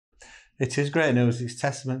It is great news. It's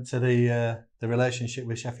testament to the relationship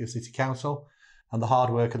with Sheffield City Council and the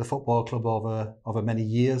hard work of the football club over many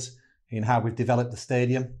years in how we've developed the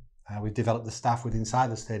stadium, how we've developed the staff within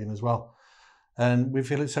inside the stadium as well. And we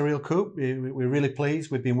feel it's a real coup. We're really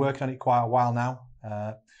pleased. We've been working on it quite a while now.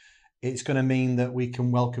 It's going to mean that we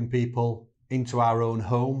can welcome people into our own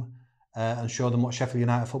home and show them what Sheffield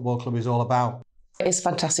United Football Club is all about. It's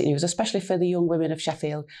fantastic news, especially for the young women of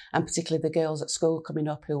Sheffield and particularly the girls at school coming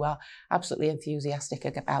up who are absolutely enthusiastic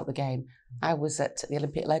about the game. I was at the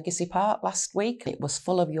Olympic Legacy Park last week. It was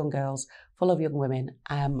full of young girls, full of young women,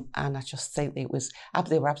 and I just think they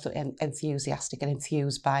were absolutely enthusiastic and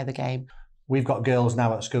enthused by the game. We've got girls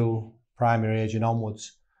now at school, primary age and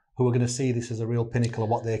onwards, who are going to see this as a real pinnacle of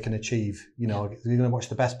what they can achieve. You know, they're going to watch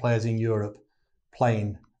the best players in Europe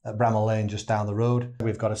playing at Bramall Lane just down the road.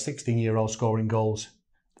 We've got a 16-year-old scoring goals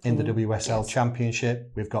in the WSL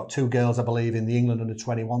Championship. We've got 2 girls, I believe, in the England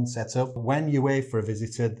under-21 setup. When UEFA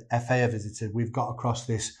visited, FA visited, we've got across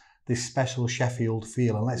this special Sheffield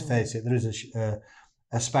feel. And let's face it, there is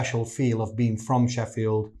a special feel of being from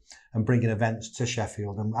Sheffield and bringing events to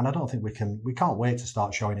Sheffield. And I don't think we can't wait to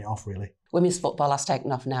start showing it off, really. Women's football has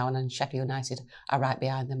taken off now, and Sheffield United are right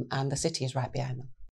behind them, and the city is right behind them.